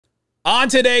On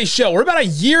today's show, we're about a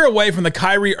year away from the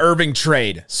Kyrie Irving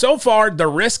trade. So far, the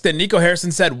risk that Nico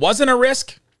Harrison said wasn't a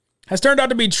risk has turned out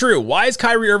to be true. Why is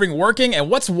Kyrie Irving working? And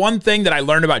what's one thing that I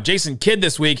learned about Jason Kidd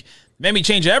this week that made me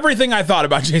change everything I thought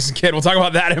about Jason Kidd? We'll talk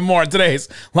about that and more in today's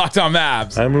Locked On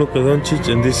Mavs. I'm Luka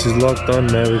Doncic, and this is Locked On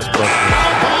Mavericks.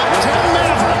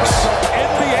 Mavericks,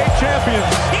 NBA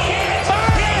champions.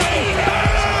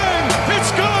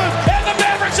 It's good, and the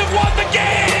Mavericks have won the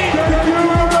game.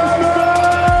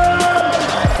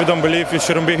 If you don't believe, you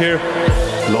shouldn't be here.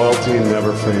 Loyalty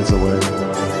never fades away.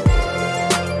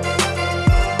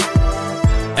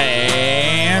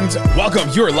 And welcome.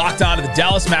 You are locked on to the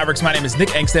Dallas Mavericks. My name is Nick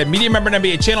Angstadt, media member and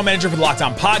NBA channel manager for the Locked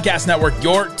On Podcast Network,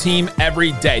 your team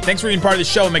every day. Thanks for being part of the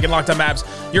show and making Locked On Mavs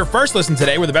your first listen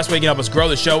today, where the best way you can help us grow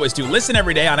the show is to listen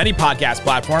every day on any podcast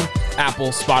platform, Apple,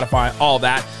 Spotify, all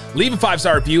that. Leave a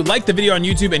 5-star review, like the video on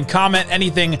YouTube, and comment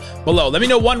anything below. Let me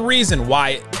know one reason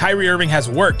why Kyrie Irving has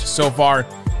worked so far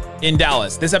in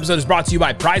Dallas. This episode is brought to you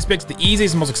by PrizePicks, the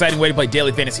easiest and most exciting way to play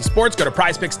daily fantasy sports. Go to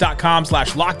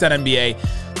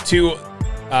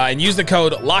prizepicks.com/LockedOnNBA and use the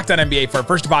code LockedOnNBA for a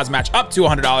first deposit match up to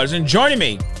 $100. And joining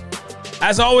me,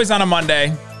 as always on a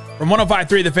Monday, from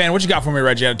 105.3 The Fan, what you got for me,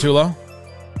 Reggie Adetula?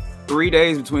 3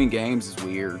 days between games is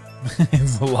weird.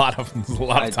 It's a lot of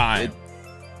time.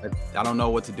 I don't know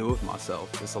what to do with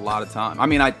myself. It's a lot of time. I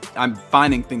mean, I'm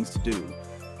finding things to do,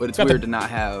 but it's weird to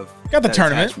not have got the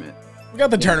tournament. Attachment. We got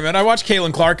the tournament. I watched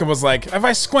Caitlin Clark and was like, if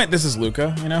I squint, this is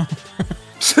Luka, you know?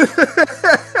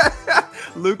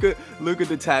 Luka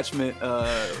detachment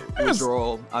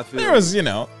withdrawal. I feel there was,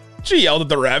 she yelled at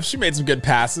the refs. She made some good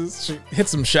passes. She hit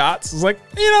some shots. It was like,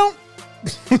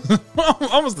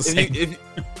 almost the same.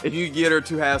 If you get her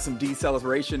to have some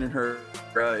deceleration in her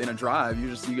in a drive,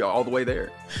 you go all the way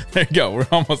there. There you go. We're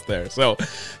almost there. So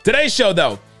today's show,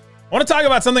 though, I want to talk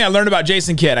about something I learned about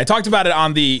Jason Kidd. I talked about it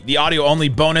on the audio-only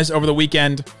bonus over the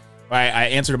weekend. I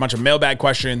answered a bunch of mailbag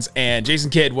questions, and Jason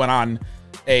Kidd went on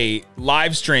a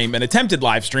live stream, an attempted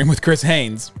live stream with Chris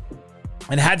Haynes,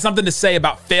 and had something to say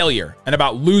about failure and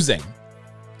about losing.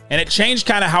 And it changed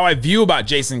kind of how I view about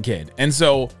Jason Kidd. And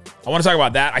so I want to talk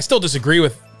about that. I still disagree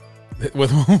with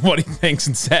what he thinks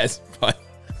and says, but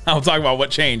I'll talk about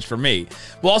what changed for me.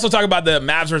 We'll also talk about the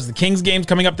Mavs versus the Kings games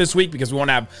coming up this week because we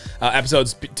won't have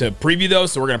episodes to preview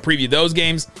those, so we're going to preview those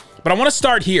games. But I want to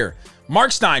start here.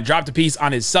 Mark Stein dropped a piece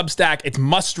on his Substack. It's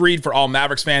must read for all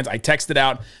Mavericks fans. I texted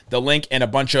out the link and a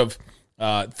bunch of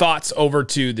thoughts over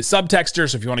to the subtexter,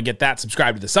 so if you want to get that,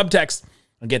 subscribe to the subtext.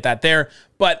 I'll get that there.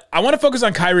 But I want to focus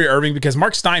on Kyrie Irving because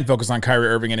Mark Stein focused on Kyrie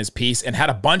Irving in his piece and had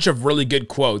a bunch of really good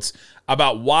quotes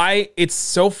about why it's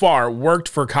so far worked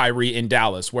for Kyrie in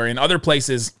Dallas, where in other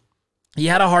places he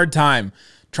had a hard time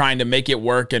trying to make it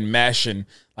work and mesh and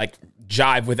like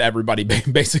jive with everybody,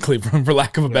 basically, for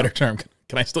lack of a better term.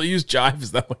 Can I still use jive?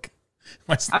 Is that what?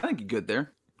 I think you're good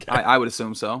there. Okay. I would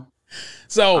assume so.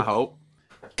 So I hope.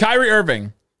 Kyrie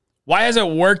Irving, why has it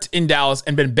worked in Dallas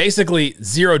and been basically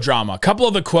zero drama? A couple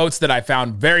of the quotes that I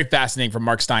found very fascinating from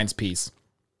Mark Stein's piece.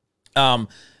 At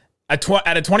a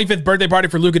 25th birthday party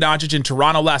for Luka Doncic in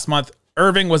Toronto last month,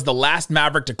 Irving was the last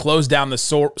Maverick to close down the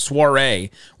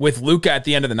soiree with Luka at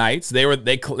the end of the night. So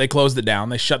they closed it down.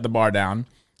 They shut the bar down,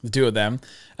 the two of them.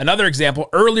 Another example,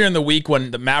 earlier in the week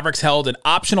when the Mavericks held an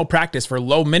optional practice for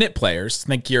low-minute players,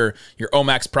 think your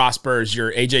Omax Prospers,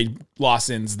 your AJ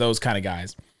Lawsons, those kind of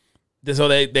guys. So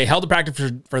they held a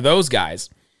practice for those guys.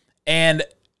 And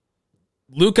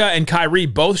Luka and Kyrie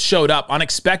both showed up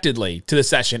unexpectedly to the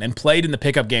session and played in the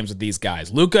pickup games with these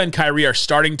guys. Luka and Kyrie are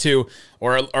starting to,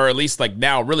 or at least like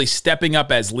now, really stepping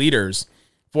up as leaders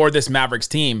for this Mavericks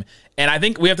team. And I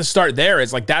think we have to start there.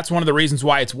 Is like that's one of the reasons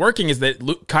why it's working is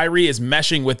that Kyrie is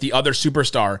meshing with the other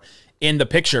superstar in the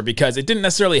picture because it didn't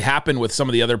necessarily happen with some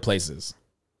of the other places.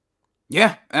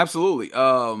 Yeah, absolutely.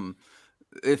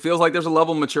 It feels like there's a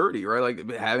level of maturity, right?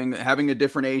 Like having a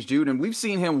different age dude. And we've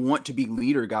seen him want to be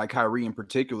leader guy, Kyrie in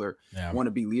particular, want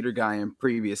to be leader guy in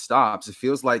previous stops. It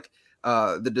feels like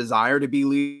the desire to be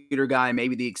leader guy,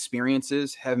 maybe the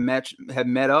experiences have met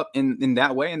up in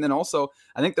that way. And then also,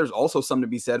 I think there's also something to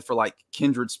be said for like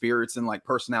kindred spirits and like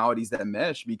personalities that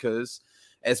mesh, because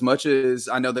as much as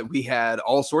I know that we had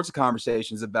all sorts of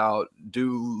conversations about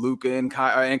do Luka and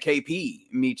KP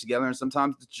meet together, and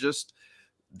sometimes it's just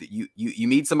you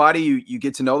meet somebody, you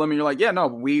get to know them, and you're like, yeah, no,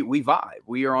 we vibe.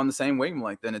 We are on the same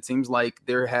wavelength. And it seems like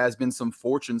there has been some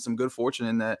good fortune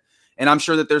in that. And I'm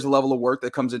sure that there's a level of work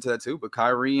that comes into that too. But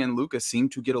Kyrie and Luka seem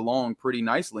to get along pretty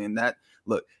nicely. And that,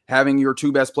 look, having your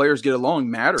two best players get along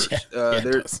matters.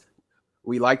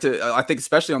 We like to, I think,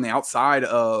 especially on the outside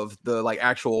of the like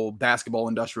actual basketball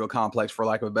industrial complex, for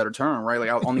lack of a better term, right?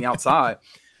 Like on the outside,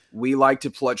 we like to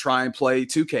try and play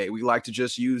 2K. We like to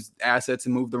just use assets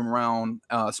and move them around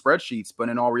spreadsheets. But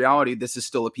in all reality, this is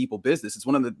still a people business. It's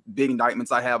one of the big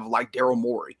indictments I have of like Daryl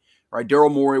Morey, right? Daryl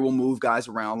Morey will move guys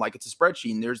around like it's a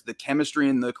spreadsheet. And there's the chemistry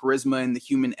and the charisma and the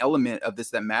human element of this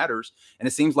that matters. And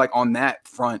it seems like on that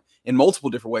front, in multiple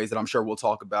different ways that I'm sure we'll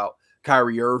talk about,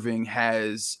 Kyrie Irving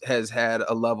has had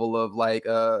a level of like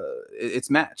it's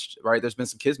matched, right? There's been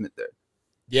some kismet there.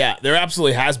 Yeah, there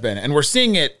absolutely has been. And we're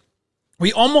seeing it.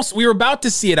 We were about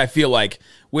to see it, I feel like,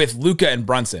 with Luka and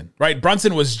Brunson, right?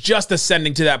 Brunson was just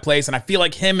ascending to that place, and I feel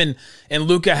like him and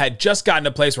Luka had just gotten to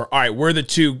a place where, all right, we're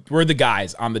the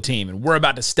guys on the team, and we're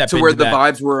about to step into where the that.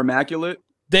 vibes were immaculate.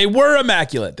 They were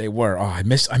immaculate. They were. Oh, I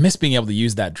miss being able to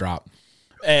use that drop.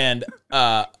 And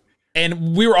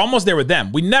we were almost there with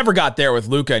them. We never got there with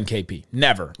Luka and KP.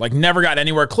 Never. Like, never got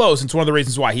anywhere close. It's one of the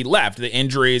reasons why he left, the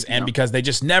injuries, and because they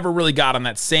just never really got on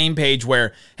that same page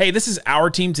where, hey, this is our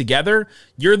team together.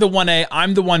 You're the 1A,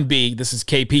 I'm the 1B. This is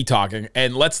KP talking,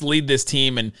 and let's lead this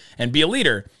team and be a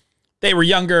leader. They were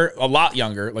younger, a lot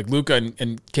younger. Like, Luka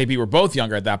and KP were both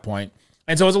younger at that point.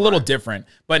 And so it was a little different.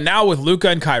 But now with Luka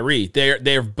and Kyrie,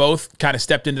 they've both kind of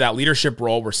stepped into that leadership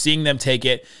role. We're seeing them take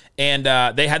it. And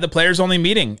they had the players-only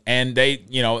meeting. And they,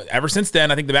 ever since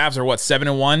then, I think the Mavs are,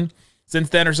 7-1 since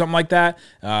then or something like that.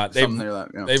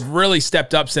 They've really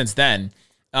stepped up since then.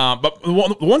 But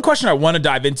one question I want to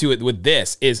dive into with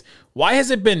this is, why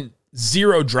has it been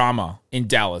zero drama in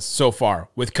Dallas so far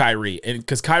with Kyrie? And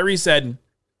because Kyrie said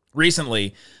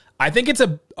recently, I think it's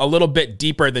a little bit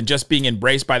deeper than just being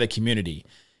embraced by the community.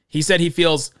 He said he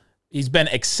feels he's been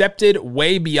accepted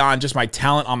way beyond just my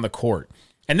talent on the court.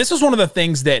 And this was one of the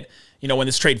things that, when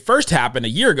this trade first happened a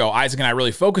year ago, Isaac and I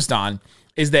really focused on,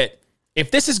 is that if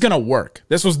this is going to work,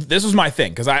 this was my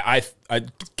thing, because I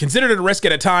considered it a risk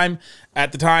at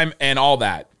the time and all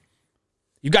that.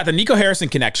 You've got the Nico Harrison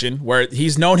connection, where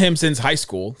he's known him since high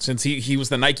school, since he was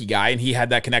the Nike guy, and he had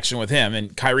that connection with him.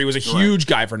 And Kyrie was a huge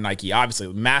guy for Nike,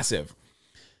 obviously, massive.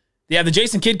 They have the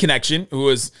Jason Kidd connection, who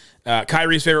was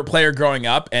Kyrie's favorite player growing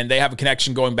up, and they have a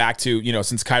connection going back to,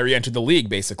 since Kyrie entered the league,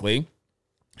 basically.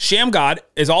 Shamgod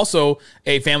is also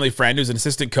a family friend who's an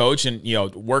assistant coach and,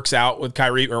 works out with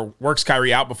Kyrie, or works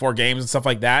Kyrie out before games and stuff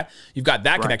like that. You've got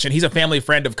that connection. He's a family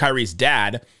friend of Kyrie's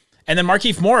dad. And then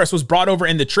Markieff Morris was brought over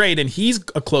in the trade, and he's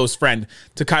a close friend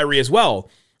to Kyrie as well.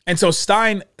 And so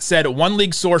Stein said, one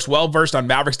league source well-versed on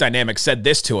Mavericks dynamics said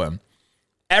this to him: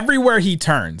 everywhere he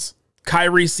turns,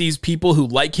 Kyrie sees people who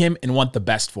like him and want the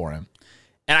best for him.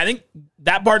 And I think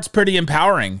that part's pretty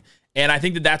empowering. And I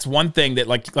think that that's one thing that,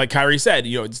 like Kyrie said,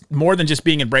 it's more than just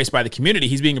being embraced by the community.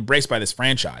 He's being embraced by this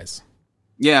franchise.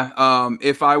 Yeah,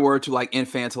 if I were to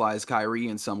infantilize Kyrie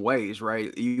in some ways,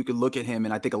 right, you could look at him,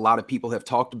 and I think a lot of people have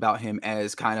talked about him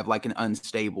as kind of like an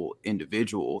unstable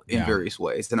individual in various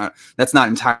ways. And that's not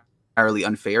entirely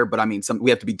unfair, but I mean, we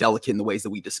have to be delicate in the ways that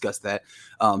we discuss that.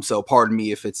 So pardon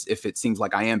me if it seems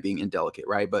like I am being indelicate,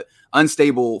 right? But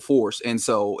unstable force. And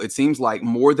so it seems like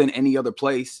more than any other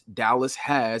place, Dallas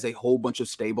has a whole bunch of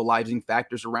stabilizing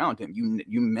factors around him.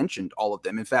 You mentioned all of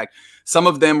them. In fact, some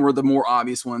of them were the more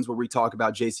obvious ones where we talk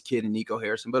about Jason Kidd and Nico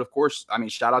Harrison. But of course, I mean,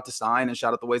 shout out to Stein and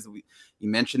shout out the ways that you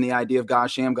mentioned the idea of Guy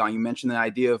Shamgon. You mentioned the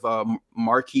idea of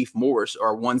Markieff Morris,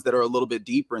 are ones that are a little bit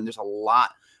deeper, and there's a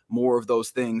lot more of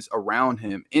those things around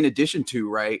him. In addition to,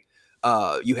 right,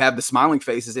 you have the smiling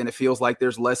faces, and it feels like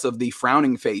there's less of the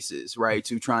frowning faces, right,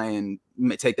 to try and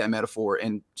take that metaphor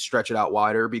and stretch it out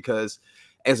wider, because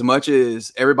as much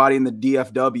as everybody in the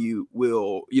DFW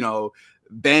will,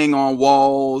 bang on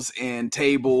walls and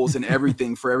tables and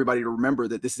everything for everybody to remember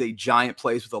that this is a giant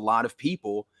place with a lot of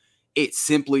people, it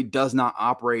simply does not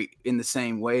operate in the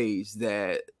same ways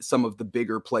that some of the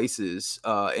bigger places,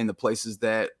 in the places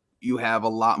that you have a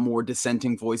lot more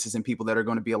dissenting voices and people that are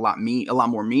going to be a lot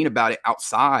more mean about it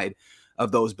outside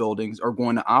of those buildings are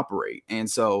going to operate. And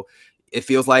so it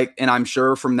feels like, and I'm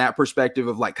sure from that perspective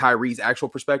of like Kyrie's actual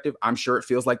perspective, I'm sure it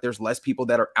feels like there's less people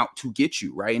that are out to get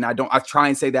you, right? And I try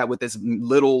and say that with as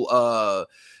little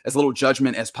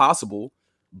judgment as possible.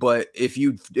 But if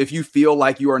you feel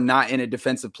like you are not in a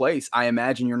defensive place, I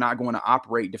imagine you're not going to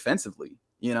operate defensively,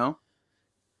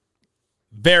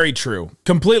 Very true.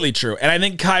 Completely true. And I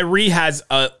think Kyrie has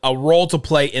a role to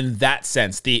play in that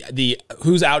sense, the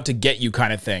who's out to get you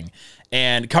kind of thing.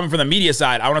 And coming from the media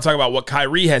side, I want to talk about what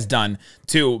Kyrie has done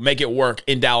to make it work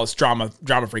in Dallas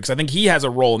drama-free, because I think he has a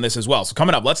role in this as well. So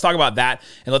coming up, let's talk about that,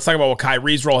 and let's talk about what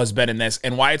Kyrie's role has been in this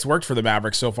and why it's worked for the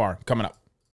Mavericks so far. Coming up.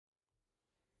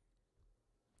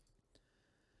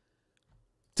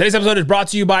 Today's episode is brought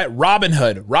to you by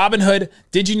Robinhood. Robinhood,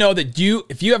 did you know that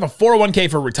if you have a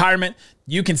 401k for retirement,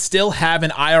 you can still have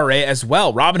an IRA as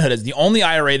well? Robinhood is the only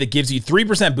IRA that gives you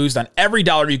 3% boost on every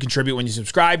dollar you contribute when you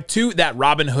subscribe to that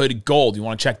Robinhood Gold. You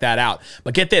want to check that out.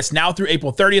 But get this, now through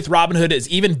April 30th, Robinhood is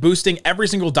even boosting every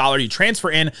single dollar you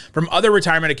transfer in from other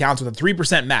retirement accounts with a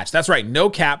 3% match. That's right, no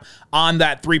cap on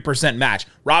that 3% match.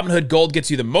 Robinhood Gold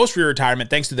gets you the most for your retirement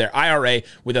thanks to their IRA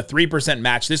with a 3%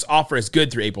 match. This offer is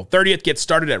good through April 30th. Get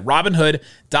started at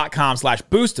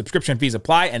robinhood.com/boost. Subscription fees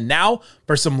apply. And now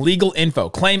for some legal info.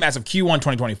 Claim as of Q1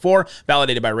 2024,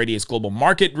 validated by Radius Global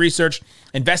Market Research.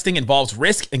 Investing involves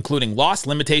risk, including loss.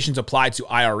 Limitations apply to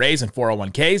IRAs and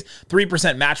 401ks.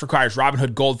 3% match requires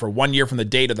Robinhood Gold for 1 year from the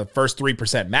date of the first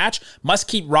 3% match. Must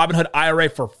keep Robinhood IRA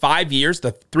for 5 years.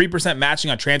 The 3% matching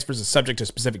on transfers is subject to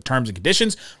specific terms and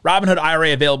conditions. Robinhood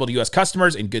IRA available to U.S.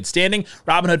 customers in good standing.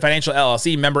 Robinhood Financial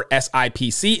LLC, member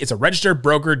SIPC, is a registered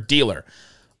broker-dealer.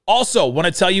 Also, want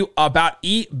to tell you about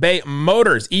eBay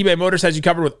Motors. eBay Motors has you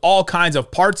covered with all kinds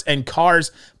of parts and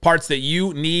cars, parts that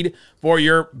you need for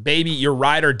your baby, your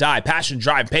ride or die. Passion,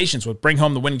 drive, patience with bring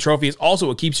home the winning trophy is also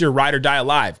what keeps your ride or die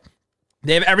alive.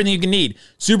 They have everything you can need.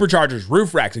 Superchargers,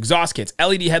 roof racks, exhaust kits,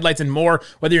 LED headlights, and more.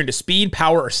 Whether you're into speed,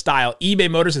 power, or style, eBay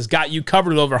Motors has got you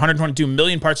covered with over 122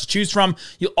 million parts to choose from.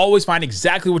 You'll always find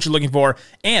exactly what you're looking for.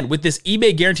 And with this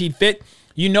eBay Guaranteed Fit,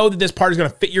 you know that this part is going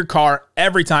to fit your car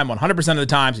every time, 100% of the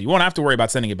time, so you won't have to worry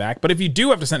about sending it back. But if you do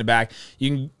have to send it back,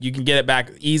 you can get it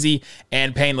back easy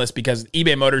and painless because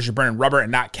eBay Motors, you're burning rubber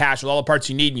and not cash with all the parts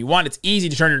you need and you want. It's easy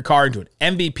to turn your car into an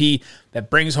MVP that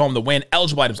brings home the win.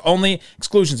 Eligible items only.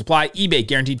 Exclusions apply. eBay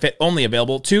Guaranteed Fit only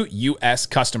available to U.S.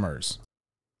 customers.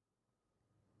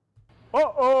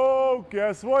 Uh-oh,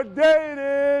 guess what day it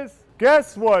is?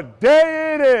 Guess what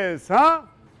day it is, huh?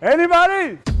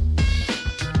 Anybody?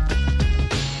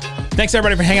 Thanks,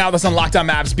 everybody, for hanging out with us on Locked On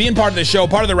Mavs, being part of the show,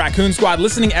 part of the Raccoon Squad,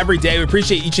 listening every day. We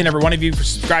appreciate each and every one of you for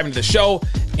subscribing to the show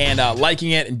and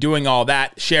liking it and doing all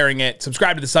that, sharing it.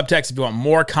 Subscribe to the subtext if you want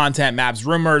more content, Mavs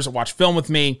rumors, watch film with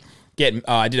me.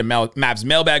 I did a Mavs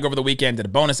mailbag over the weekend, did a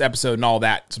bonus episode and all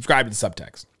that. Subscribe to the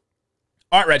subtext.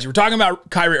 All right, Reggie, we're talking about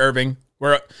Kyrie Irving.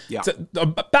 We're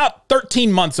about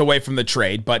 13 months away from the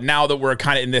trade, but now that we're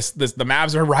kind of in this, the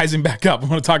Mavs are rising back up. I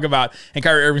want to talk about, and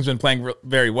Kyrie Irving's been playing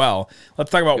very well.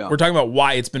 Let's talk about, we're talking about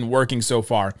why it's been working so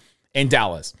far in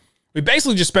Dallas. We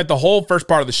basically just spent the whole first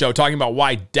part of the show talking about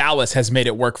why Dallas has made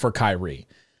it work for Kyrie.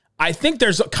 I think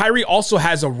Kyrie also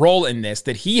has a role in this,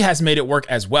 that he has made it work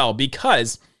as well,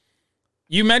 because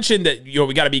you mentioned that,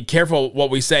 we got to be careful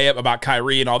what we say about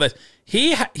Kyrie and all this.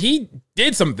 He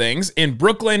did some things in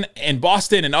Brooklyn and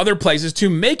Boston and other places to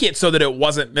make it so that it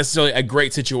wasn't necessarily a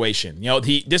great situation.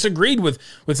 He disagreed with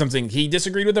something. He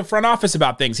disagreed with the front office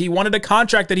about things. He wanted a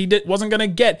contract that he wasn't going to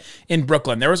get in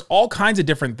Brooklyn. There was all kinds of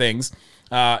different things.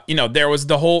 There was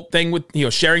the whole thing with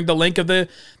sharing the link of the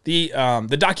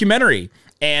documentary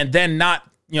and then not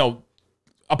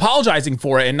apologizing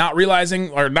for it and not realizing,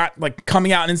 or not like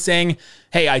coming out and saying,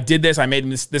 hey, I did this, I made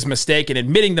this mistake, and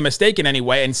admitting the mistake in any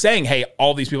way and saying, hey,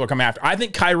 all these people are coming after. I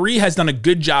think Kyrie has done a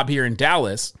good job here in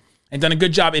Dallas and done a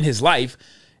good job in his life.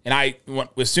 And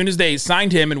as soon as they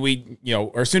signed him and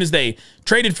or as soon as they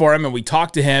traded for him and we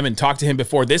talked to him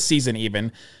before this season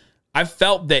even, I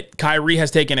felt that Kyrie has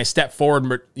taken a step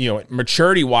forward,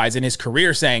 maturity-wise in his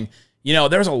career, saying,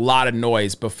 there's a lot of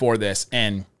noise before this,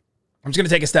 and I'm just going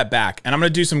to take a step back and I'm going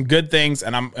to do some good things.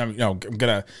 And I'm going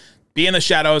to be in the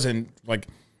shadows and like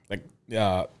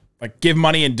give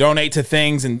money and donate to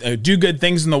things and do good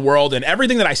things in the world, and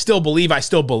everything that I still believe.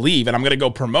 And I'm going to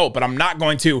go promote, but I'm not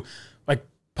going to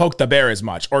poke the bear as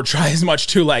much or try as much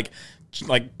to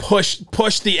push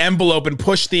the envelope and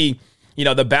push the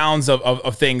bounds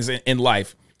of things in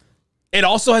life. It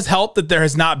also has helped that there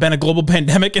has not been a global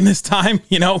pandemic in this time,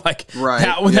 right.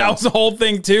 That was the whole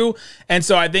thing too. And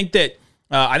so I think that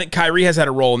I think Kyrie has had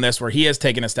a role in this where he has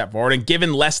taken a step forward and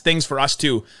given less things for us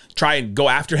to try and go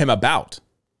after him about.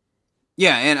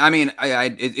 Yeah, and I mean,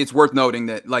 it's worth noting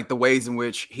that the ways in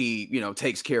which he,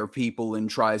 takes care of people and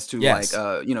tries to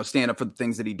stand up for the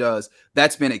things that he does,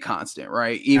 that's been a constant,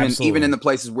 right? Even in the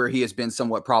places where he has been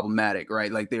somewhat problematic,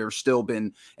 right? There's still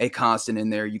been a constant in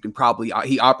there. You can probably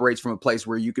he operates from a place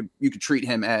where you could treat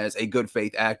him as a good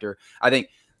faith actor. I think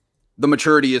the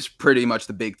maturity is pretty much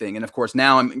the big thing. And of course,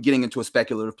 now I'm getting into a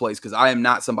speculative place because I am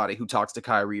not somebody who talks to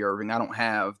Kyrie Irving. I don't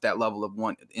have that level of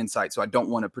insight, so I don't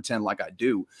want to pretend like I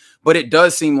do. But it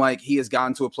does seem like he has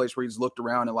gotten to a place where he's looked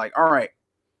around and all right,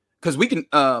 because we can,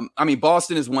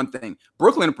 Boston is one thing,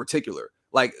 Brooklyn in particular.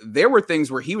 There were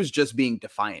things where he was just being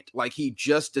defiant. He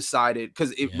just decided,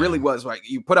 because it really was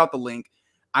you put out the link.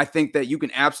 I think that you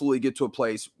can absolutely get to a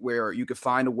place where you could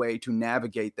find a way to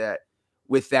navigate that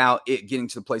without it getting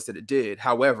to the place that it did.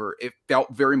 However, it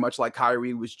felt very much like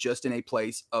Kyrie was just in a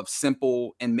place of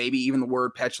simple, and maybe even the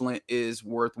word petulant is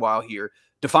worthwhile here,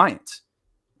 defiance,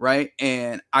 right?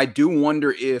 And I do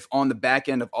wonder if on the back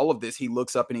end of all of this, he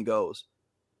looks up and he goes,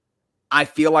 I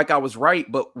feel like I was right,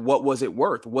 but what was it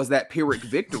worth? Was that Pyrrhic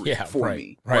victory for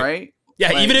me, right?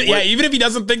 Yeah, like, even if he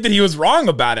doesn't think that he was wrong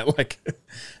about it, like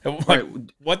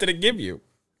what did it give you?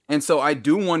 And so I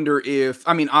do wonder if,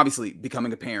 I mean, obviously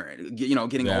becoming a parent, getting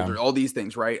older, all these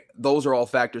things, right? Those are all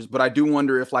factors. But I do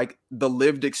wonder if like the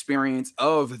lived experience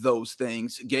of those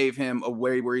things gave him a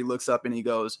way where he looks up and he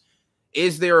goes,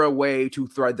 is there a way to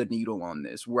thread the needle on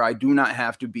this where I do not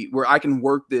have to be, where I can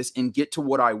work this and get to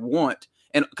what I want?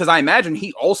 And because I imagine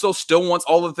he also still wants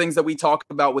all of the things that we talk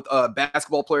about with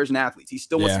basketball players and athletes. He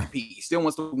still wants to compete. He still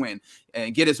wants to win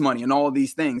and get his money and all of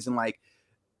these things. And like,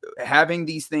 having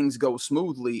these things go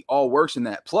smoothly all works in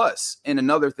that. Plus, and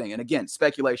another thing, and again,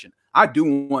 speculation, I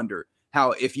do wonder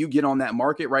how if you get on that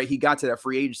market, right, he got to that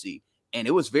free agency and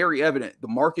it was very evident the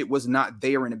market was not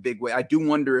there in a big way. I do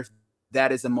wonder if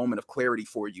that is a moment of clarity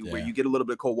for you where you get a little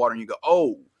bit of cold water and you go,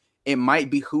 oh, it might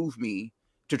behoove me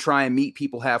to try and meet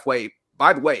people halfway.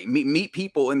 By the way, meet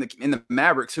people in the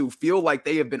Mavericks who feel like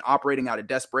they have been operating out of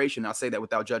desperation. I'll say that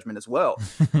without judgment as well,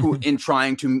 who in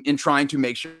trying to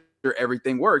make sure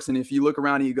everything works. And if you look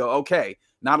around and you go, okay,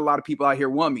 not a lot of people out here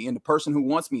want me, and the person who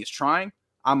wants me is trying,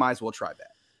 I might as well try that.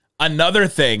 Another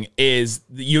thing is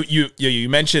you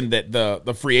mentioned that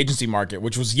the free agency market,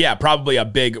 which was probably a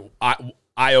big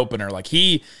eye opener. Like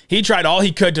he tried all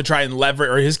he could to try and leverage,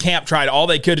 or his camp tried all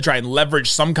they could to try and leverage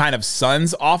some kind of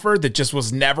Suns offer that just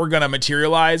was never going to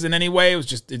materialize in any way.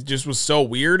 It just was so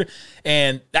weird,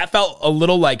 and that felt a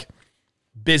little like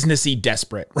businessy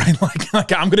desperate, right?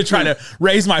 Like I'm gonna try to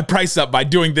raise my price up by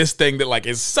doing this thing that like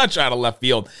is such out of left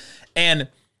field. And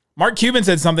Mark Cuban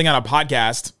said something on a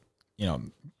podcast,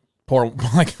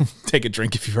 take a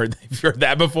drink if you've heard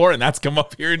that before, and that's come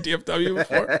up here in DFW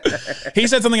before. He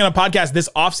said something on a podcast this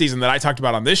offseason that I talked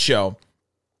about on this show.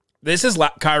 This is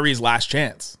Kyrie's last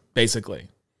chance, basically.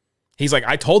 He's like,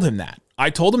 I told him that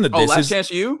this last chance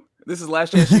you? This is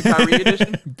last chance you, Kyrie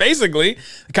edition? Basically,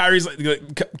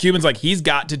 Cuban's like, he's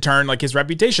got to turn like his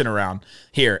reputation around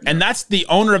here. And that's the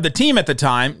owner of the team at the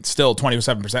time, still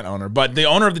 27% owner, but the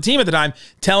owner of the team at the time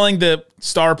telling the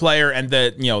star player and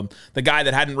the guy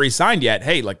that hadn't re-signed yet,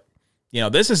 hey, like,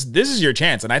 this is your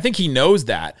chance. And I think he knows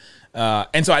that.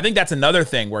 And so I think that's another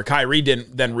thing where Kyrie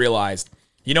didn't then realize,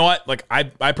 you know what? Like I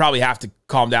probably have to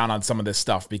calm down on some of this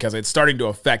stuff because it's starting to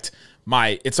affect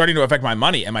my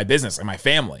money and my business and my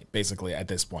family, basically, at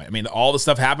this point. I mean, all the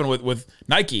stuff happened with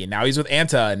Nike, and now he's with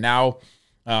Anta, and now,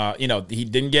 he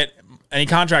didn't get any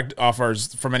contract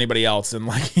offers from anybody else, and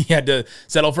like he had to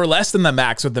settle for less than the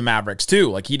max with the Mavericks too.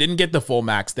 Like he didn't get the full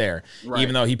max there,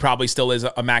 even though he probably still is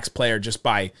a max player just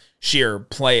by sheer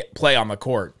play on the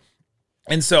court.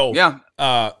 And so,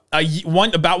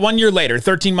 about 1 year later,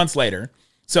 13 months later,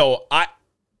 so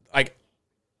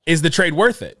is the trade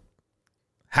worth it?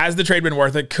 Has the trade been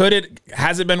worth it?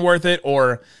 Has it been worth it?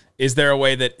 Or is there a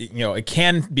way that, it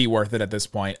can be worth it at this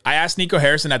point? I asked Nico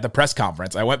Harrison at the press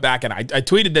conference. I went back and I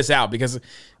tweeted this out because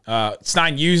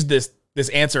Stein used this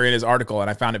answer in his article, and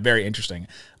I found it very interesting.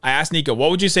 I asked Nico,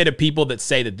 what would you say to people that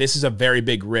say that this is a very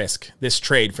big risk, this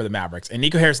trade for the Mavericks? And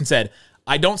Nico Harrison said,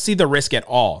 I don't see the risk at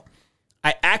all.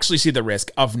 I actually see the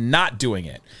risk of not doing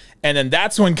it. And then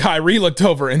that's when Kyrie looked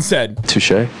over and said,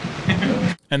 Touché.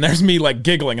 And there's me like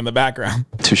giggling in the background.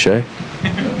 Touché.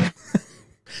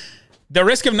 The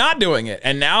risk of not doing it.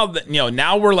 And now that,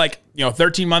 now we're like,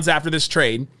 13 months after this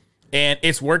trade, and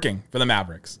it's working for the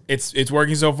Mavericks. It's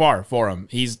working so far for him.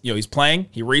 He's playing,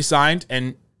 he re-signed,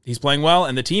 and he's playing well,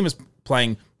 and the team is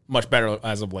playing much better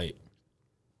as of late.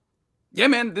 Yeah,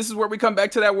 man, this is where we come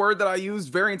back to that word that I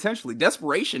used very intentionally.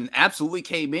 Desperation absolutely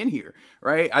came in here,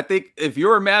 right? I think if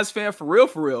you're a Mavs fan for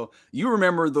real, you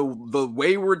remember the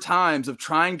wayward times of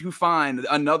trying to find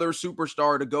another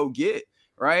superstar to go get,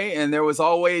 right? And there was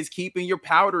always keeping your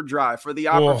powder dry for the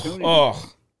opportunity.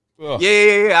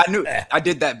 Yeah. I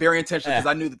did that very intentionally because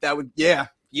I knew that would,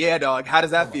 dog. How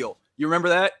does that feel? You remember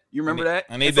that?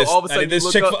 I need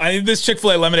this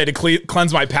Chick-fil-A lemonade to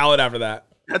cleanse my palate after that.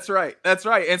 That's right.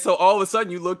 And so all of a sudden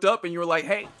you looked up and you were like,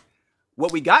 hey,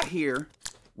 what we got here,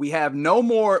 we got no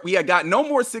more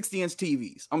 60-inch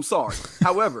TVs. I'm sorry.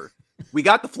 However, we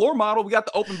got the floor model. We got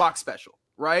the open box special,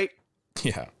 right?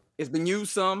 Yeah. It's been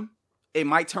used some. It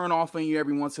might turn off on you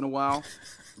every once in a while.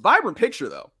 Vibrant picture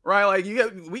though, right? Like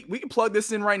we can plug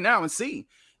this in right now and see.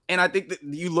 And I think that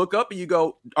you look up and you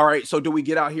go, all right, so do we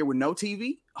get out here with no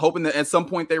TV, hoping that at some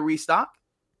point they restock?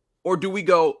 Or do we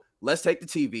go, let's take the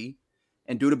TV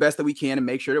and do the best that we can and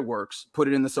make sure it works, put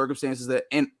it in the circumstances that,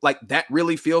 and like that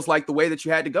really feels like the way that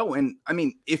you had to go. And I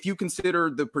mean, if you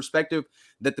consider the perspective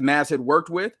that the Mavs had worked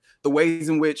with, the ways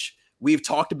in which we've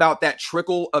talked about that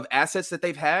trickle of assets that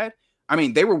they've had, I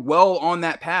mean, they were well on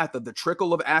that path of the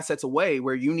trickle of assets away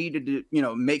where you needed to,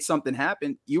 make something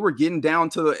happen. You were getting down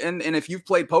to the end. And if you've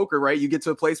played poker, right, you get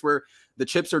to a place where the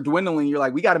chips are dwindling. You're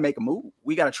like, we got to make a move.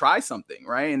 We got to try something.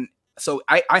 Right. And so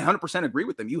I 100% agree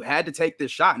with them. You had to take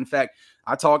this shot. In fact,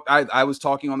 I was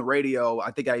talking on the radio.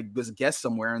 I think I was a guest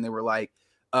somewhere and they were like,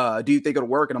 do you think it'll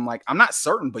work? And I'm like, I'm not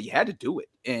certain, but you had to do it.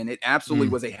 And it absolutely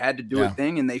was a had to do it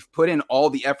thing. And they've put in all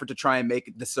the effort to try and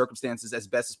make the circumstances as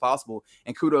best as possible.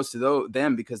 And kudos to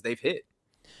them because they've hit.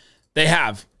 They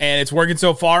have. And it's working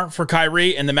so far for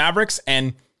Kyrie and the Mavericks.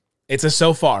 And it's a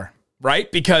so far,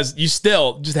 right? Because you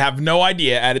still just have no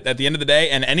idea at the end of the day,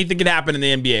 and anything can happen in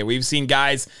the NBA. We've seen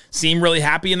guys seem really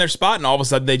happy in their spot, and all of a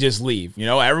sudden they just leave.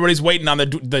 Everybody's waiting on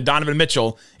the Donovan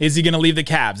Mitchell. Is he going to leave the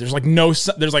Cavs?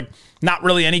 There's not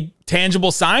really any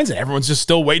tangible signs, and everyone's just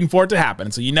still waiting for it to happen.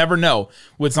 And so you never know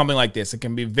with something like this. It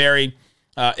can be very,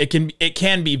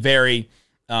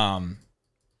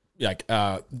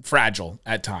 fragile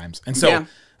at times. And so. Yeah.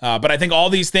 But I think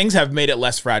all these things have made it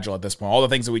less fragile at this point. All the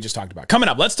things that we just talked about. Coming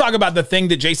up, let's talk about the thing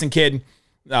that Jason Kidd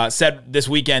said this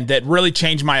weekend that really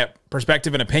changed my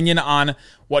perspective and opinion on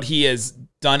what he has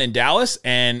done in Dallas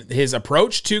and his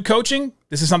approach to coaching.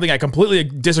 This is something I completely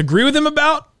disagree with him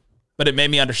about, but it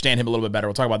made me understand him a little bit better.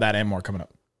 We'll talk about that and more coming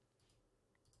up.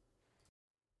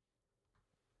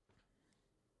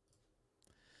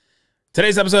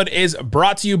 Today's episode is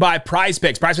brought to you by Quiiiz.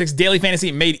 Quiiiz daily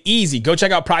fantasy made easy. Go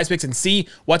check out Quiiiz and see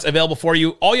what's available for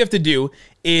you. All you have to do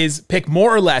is pick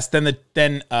more or less than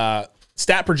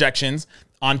stat projections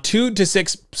on 2 to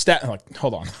 6 stat.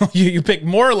 Hold on, you pick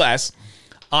more or less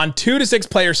on 2 to 6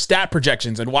 player stat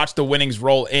projections and watch the winnings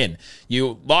roll in.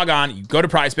 You log on, you go to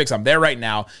Quiiiz. I'm there right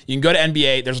now. You can go to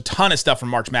NBA. There's a ton of stuff from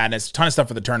March Madness, a ton of stuff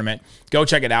for the tournament. Go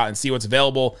check it out and see what's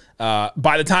available.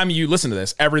 By the time you listen to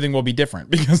this, everything will be different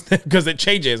because it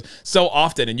changes so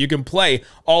often and you can play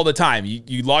all the time.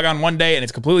 You log on one day and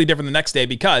it's completely different the next day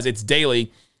because it's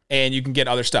daily and you can get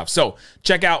other stuff. So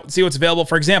check out, see what's available.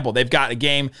 For example, they've got a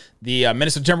game, the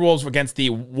Minnesota Timberwolves against the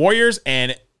Warriors,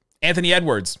 and Anthony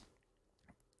Edwards,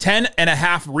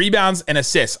 10.5 rebounds and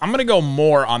assists. I'm going to go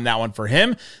more on that one for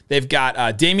him. They've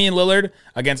got Damian Lillard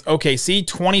against OKC,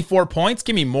 24 points.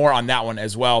 Give me more on that one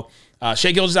as well.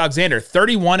 Shai Gilgeous-Alexander,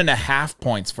 31.5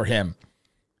 points for him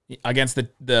against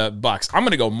the Bucks. I'm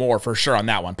going to go more for sure on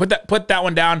that one. Put that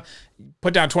one down.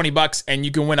 Put down $20 and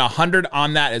you can win 100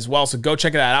 on that as well. So go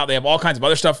check that out. They have all kinds of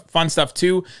other stuff, fun stuff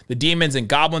too. The Demons and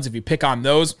Goblins, if you pick on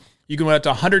those, you can win up to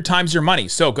 100 times your money.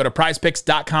 So go to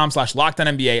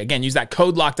prizepicks.com/LockedOnNBA. Again, use that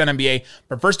code LockedOnNBA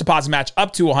for first deposit match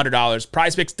up to $100.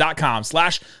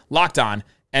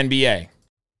 prizepicks.com/LockedOnNBA.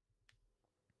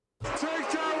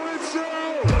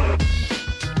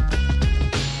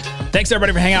 Thanks,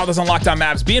 everybody, for hanging out with us on Locked On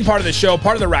Mavs, being part of the show,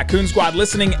 part of the Raccoon Squad,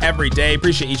 listening every day.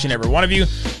 Appreciate each and every one of you. All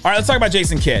right, let's talk about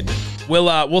Jason Kidd.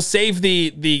 We'll save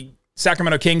the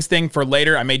Sacramento Kings thing for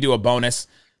later. I may do a bonus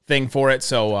thing for it,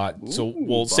 so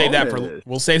we'll save that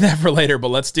for later. But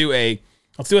let's do a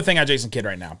thing on Jason Kidd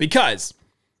right now, because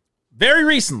very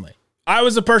recently I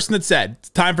was a person that said it's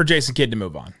time for Jason Kidd to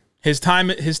move on. His time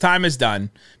is done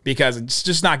because it's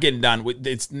just not getting done.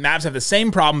 Mavs have the same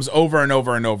problems over and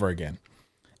over and over again.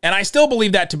 And I still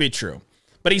believe that to be true.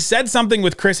 But he said something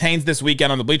with Chris Haynes this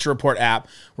weekend on the Bleacher Report app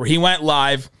where he went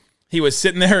live. He was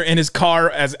sitting there in his car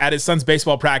at his son's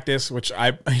baseball practice, which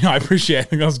I appreciate. I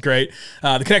think that was great.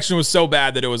 The connection was so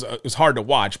bad that it was hard to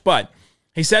watch. But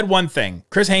he said one thing.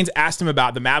 Chris Haynes asked him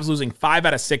about the Mavs losing 5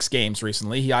 out of 6 games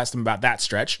recently. He asked him about that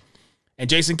stretch. And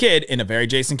Jason Kidd, in a very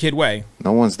Jason Kidd way,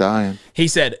 no one's dying. He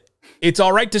said, it's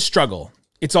all right to struggle.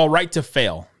 It's all right to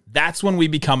fail. That's when we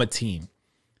become a team.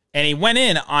 And he went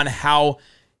in on how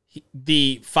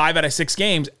the 5 out of 6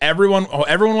 games, everyone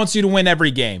wants you to win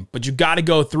every game, but you got to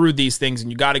go through these things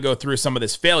and you got to go through some of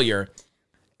this failure.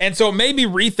 And so it made me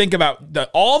rethink about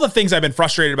all the things I've been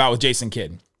frustrated about with Jason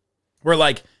Kidd. Where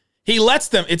it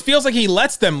feels like he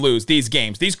lets them lose these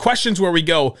games. These questions where we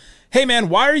go, hey man,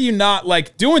 why are you not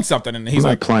doing something? And he's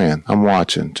I'm not playing. I'm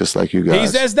watching, just like you guys. He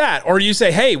says that. Or you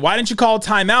say, hey, why didn't you call a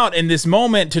timeout in this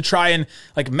moment to try and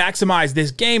maximize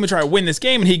this game and try to win this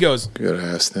game? And he goes, you gotta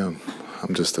ask them.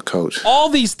 I'm just the coach. All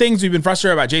these things we've been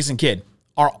frustrated about Jason Kidd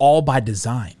are all by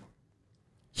design.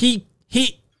 He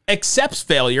accepts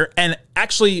failure and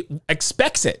actually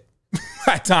expects it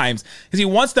at times because he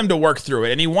wants them to work through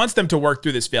it and he wants them to work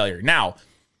through this failure. Now,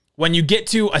 when you get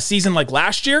to a season like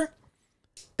last year,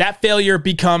 that failure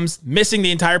becomes missing the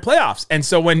entire playoffs. And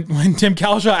so when Tim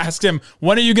Cowlishaw asked him,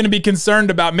 when are you going to be concerned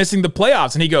about missing the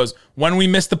playoffs? And he goes, when we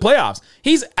miss the playoffs.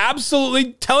 He's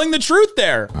absolutely telling the truth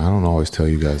there. I don't always tell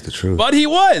you guys the truth. But he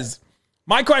was.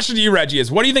 My question to you, Reggie,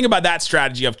 is what do you think about that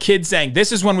strategy of kids saying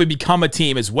this is when we become a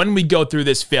team, is when we go through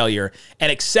this failure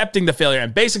and accepting the failure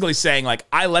and basically saying, like,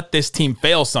 I let this team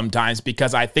fail sometimes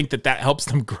because I think that helps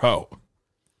them grow?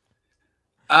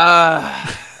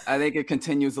 I think it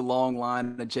continues a long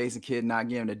line of Jason Kidd not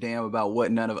giving a damn about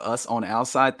what none of us on the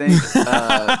outside think.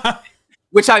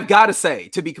 Which I've got to say,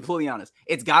 to be completely honest,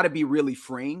 it's got to be really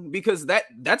freeing, because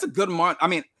that's a good amount. I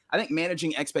mean, I think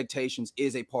managing expectations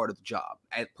is a part of the job,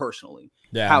 personally.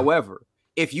 Yeah. However,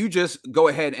 if you just go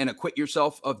ahead and acquit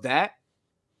yourself of that,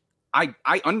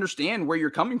 I understand where you're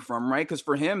coming from, right? Because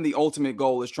for him, the ultimate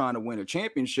goal is trying to win a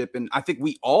championship. And I think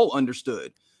we all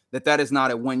understood that is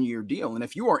not a one-year deal. And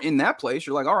if you are in that place,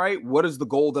 you're like, all right, what is the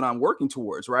goal that I'm working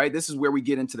towards, right? This is where we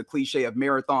get into the cliche of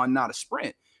marathon, not a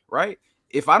sprint, right?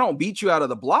 If I don't beat you out of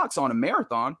the blocks on a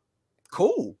marathon,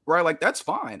 cool, right? Like, that's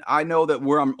fine. I know that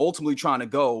where I'm ultimately trying to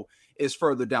go is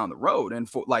further down the road. And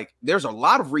for like, there's a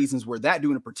lot of reasons where that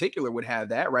dude in particular would have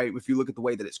that, right? If you look at the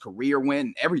way that his career went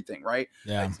and everything, right?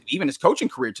 Yeah. Like, even his coaching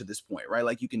career to this point, right?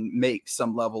 Like, you can make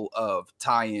some level of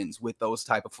tie-ins with those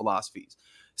type of philosophies.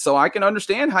 So I can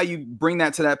understand how you bring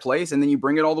that to that place, and then you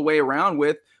bring it all the way around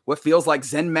with what feels like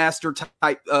Zen master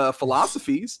type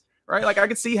philosophies, right? Like, I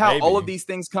could see how all of these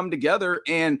things come together.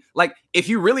 And like, if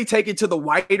you really take it to the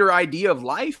wider idea of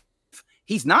life,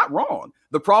 he's not wrong.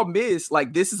 The problem is,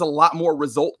 like, this is a lot more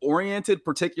result oriented,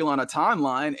 particularly on a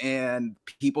timeline, and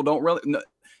people don't really know.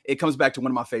 It comes back to one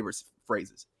of my favorite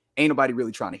phrases. Ain't nobody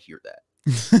really trying to hear that.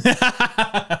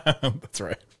 That's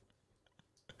right.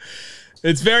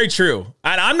 It's very true.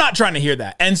 And I'm not trying to hear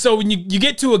that. And so when you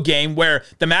get to a game where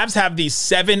the Mavs have these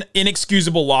 7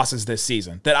 inexcusable losses this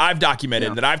season that I've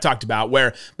documented, that I've talked about,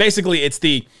 where basically it's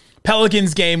the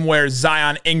Pelicans game where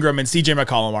Zion, Ingram, and CJ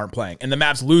McCollum aren't playing, and the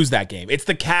Mavs lose that game. It's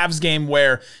the Cavs game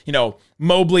where, you know,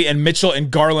 Mobley and Mitchell and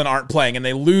Garland aren't playing, and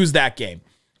they lose that game.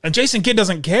 And Jason Kidd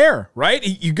doesn't care, right?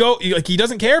 He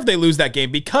doesn't care if they lose that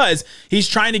game, because he's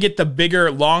trying to get the bigger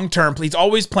long-term. He's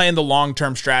always playing the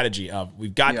long-term strategy of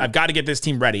I've got to get this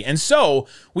team ready. And so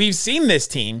we've seen this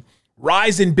team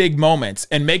rise in big moments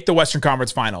and make the Western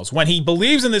Conference Finals. When he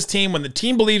believes in this team, when the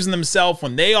team believes in themselves,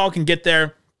 when they all can get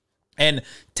there and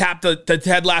tap the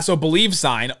Ted Lasso believe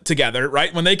sign together,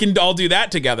 right? When they can all do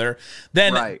that together,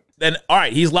 then all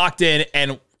right, he's locked in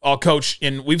and I'll coach.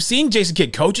 And we've seen Jason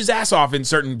Kidd coach his ass off in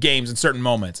certain games and certain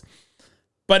moments.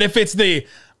 But if it's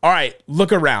all right,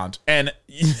 look around, and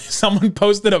someone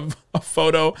posted a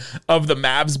photo of the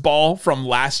Mavs ball from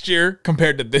last year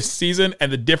compared to this season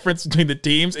and the difference between the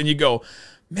teams, and you go,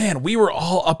 man, we were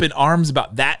all up in arms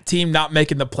about that team not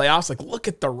making the playoffs. Like, look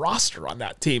at the roster on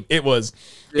that team. It was,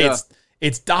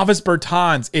 it's Davis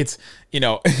Bertans. It's,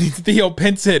 it's Theo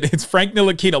Pinson. It's Frank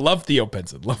Ntilikina. Love Theo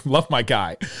Pinson. Love my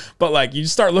guy. But like, you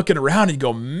just start looking around and you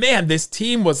go, man, this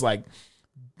team was like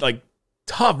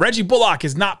tough. Reggie Bullock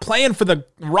is not playing for the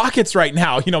Rockets right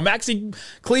now. Maxi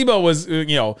Kleber was,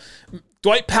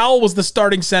 Dwight Powell was the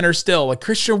starting center still. Like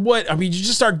Christian Wood. I mean, you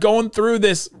just start going through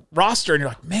this roster and you're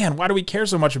like, man, why do we care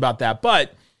so much about that?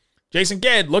 But Jason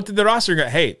Kidd looked at the roster and go,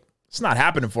 hey, it's not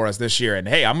happening for us this year. And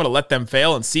hey, I'm going to let them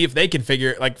fail and see if they can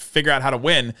figure out how to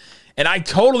win. And I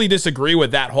totally disagree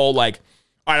with that whole, all right,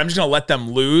 I'm just going to let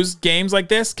them lose games like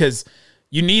this, because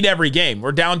you need every game.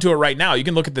 We're down to it right now. You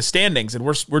can look at the standings, and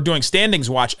we're doing standings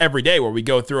watch every day where we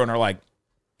go through and are like,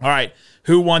 all right,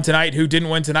 who won tonight, who didn't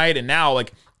win tonight, and now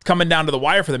coming down to the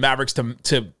wire for the Mavericks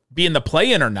to be in the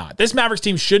play-in or not. This Mavericks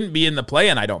team shouldn't be in the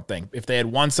play-in, I don't think, if they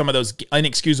had won some of those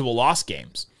inexcusable loss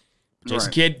games.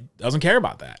 Jason Kidd doesn't care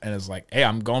about that, and is like, hey,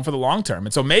 I'm going for the long term.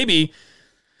 And so maybe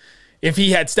if he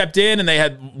had stepped in and they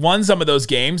had won some of those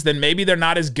games, then maybe they're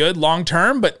not as good long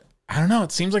term, but I don't know.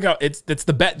 It seems like it's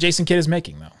the bet Jason Kidd is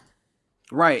making, though.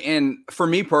 Right. And for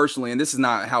me personally, and this is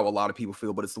not how a lot of people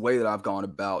feel, but it's the way that I've gone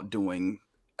about doing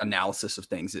analysis of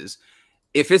things, is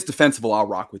if it's defensible, I'll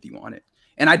rock with you on it.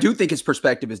 And I do think his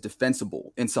perspective is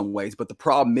defensible in some ways, but the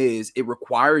problem is it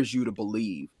requires you to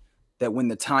believe that when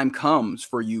the time comes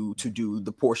for you to do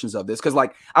the portions of this, because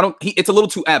it's a little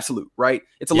too absolute, right?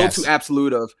 It's a little too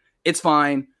absolute of, it's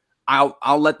fine,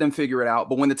 I'll let them figure it out.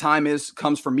 But when the time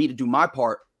comes for me to do my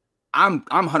part, I'm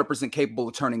 100% capable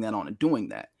of turning that on and doing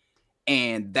that.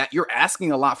 And that you're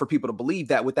asking a lot for people to believe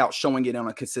that without showing it on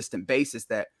a consistent basis,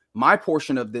 that my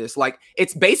portion of this,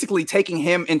 it's basically taking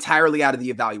him entirely out of the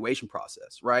evaluation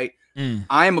process, right?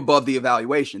 I am above the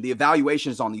evaluation. The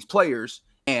evaluation is on these players,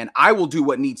 and I will do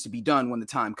what needs to be done when the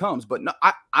time comes. But no,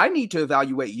 I need to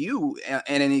evaluate you at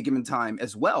any given time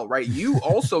as well, right? You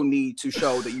also need to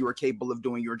show that you are capable of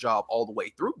doing your job all the way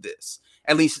through this.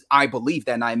 At least I believe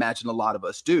that, and I imagine a lot of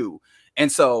us do.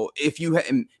 And so if you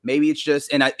maybe it's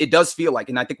just, and it does feel like,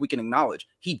 and I think we can acknowledge,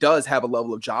 he does have a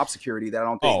level of job security that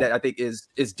I think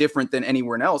is different than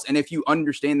anywhere else. And if you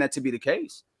understand that to be the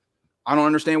case, I don't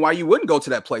understand why you wouldn't go to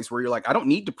that place where you're like, I don't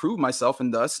need to prove myself,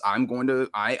 and thus I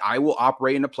will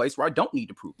operate in a place where I don't need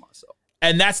to prove myself.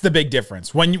 And that's the big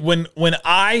difference. When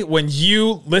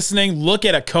you listening look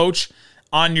at a coach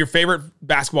on your favorite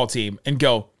basketball team and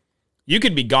go, you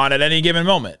could be gone at any given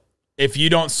moment if you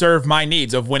don't serve my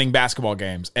needs of winning basketball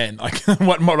games and like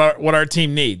what our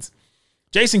team needs.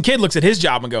 Jason Kidd looks at his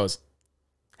job and goes,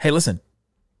 hey, listen,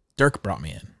 Dirk brought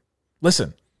me in.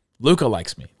 Listen, Luka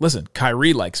likes me. Listen,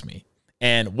 Kyrie likes me.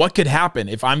 And what could happen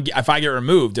if I get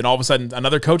removed and all of a sudden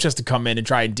another coach has to come in and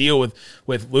try and deal with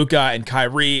Luka and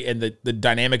Kyrie and the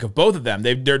dynamic of both of them?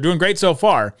 They're doing great so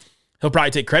far. He'll probably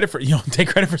take credit for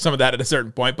some of that at a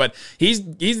certain point, but he's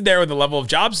there with a level of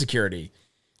job security.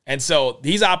 And so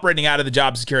he's operating out of the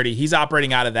job security. He's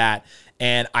operating out of that.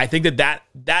 And I think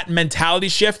that mentality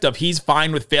shift of he's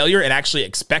fine with failure and actually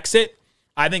expects it,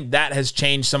 I think that has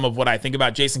changed some of what I think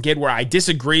about Jason Kidd, where I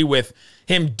disagree with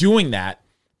him doing that,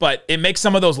 but it makes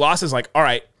some of those losses like, all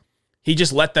right, he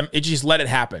just let it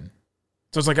happen.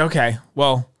 So it's like, okay,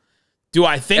 well, do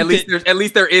I think at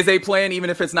least there is a plan,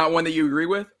 even if it's not one that you agree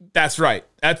with? That's right.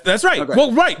 That's right. Okay.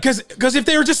 Well, right. Because if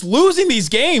they were just losing these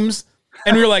games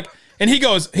and you're like, and he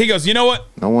goes, you know what?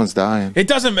 No one's dying. It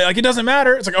doesn't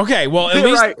matter. It's like, okay, well, at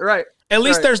least right. At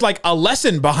least there's like a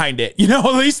lesson behind it, you know.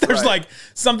 At least there's like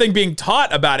something being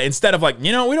taught about it instead of like,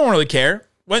 you know, we don't really care.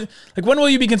 When will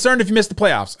you be concerned if you miss the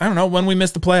playoffs? I don't know. When we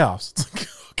miss the playoffs.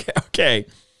 It's like, okay.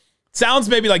 Sounds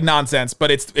maybe like nonsense,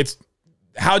 but it's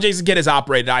how Jason Kidd has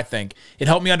operated. I think it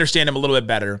helped me understand him a little bit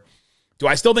better. Do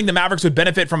I still think the Mavericks would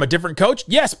benefit from a different coach?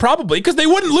 Yes, probably, because they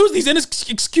wouldn't lose these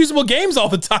inexcusable games all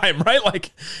the time, right?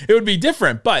 Like it would be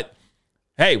different, but.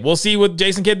 Hey, we'll see with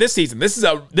Jason Kidd this season. This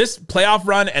playoff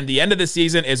run and the end of the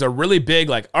season is a really big,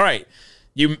 like, all right,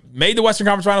 you made the Western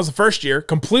Conference Finals the first year,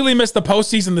 completely missed the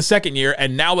postseason the second year,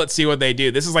 and now let's see what they do.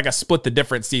 This is like a split the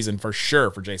difference season for sure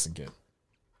for Jason Kidd.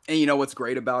 And you know what's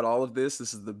great about all of this?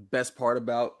 This is the best part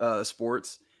about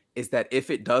sports, is that if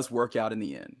it does work out in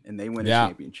the end and they win a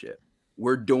championship,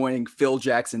 we're doing Phil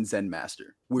Jackson's Zen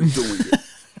Master. We're doing it.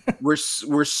 We're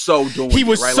so doing it. He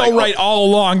was right? so right all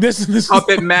along. This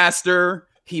puppet master.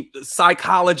 He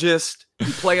psychologist. He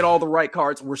played all the right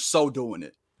cards. We're so doing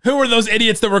it. Who were those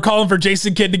idiots that were calling for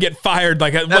Jason Kidd to get fired?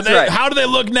 Like, right. How do they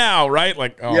look now? Right?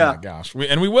 Like, oh my gosh,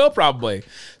 we will probably.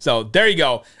 So there you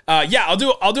go. Yeah,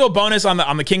 I'll do a bonus on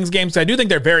the Kings games. I do think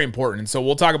they're very important. So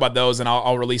we'll talk about those, and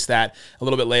I'll release that a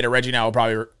little bit later. Reggie, now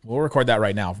we'll record that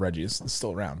right now if Reggie is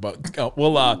still around. But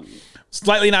we'll.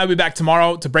 Slightly and I will be back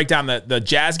tomorrow to break down the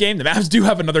Jazz game. The Mavs do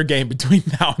have another game between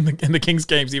now and the Kings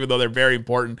games, even though they're very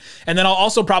important. And then I'll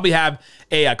also probably have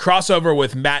a crossover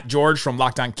with Matt George from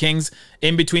Locked On Kings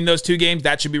in between those two games.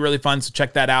 That should be really fun, so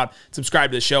check that out.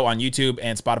 Subscribe to the show on YouTube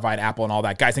and Spotify and Apple and all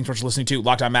that. Guys, thanks so much for listening to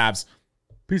Locked On Mavs.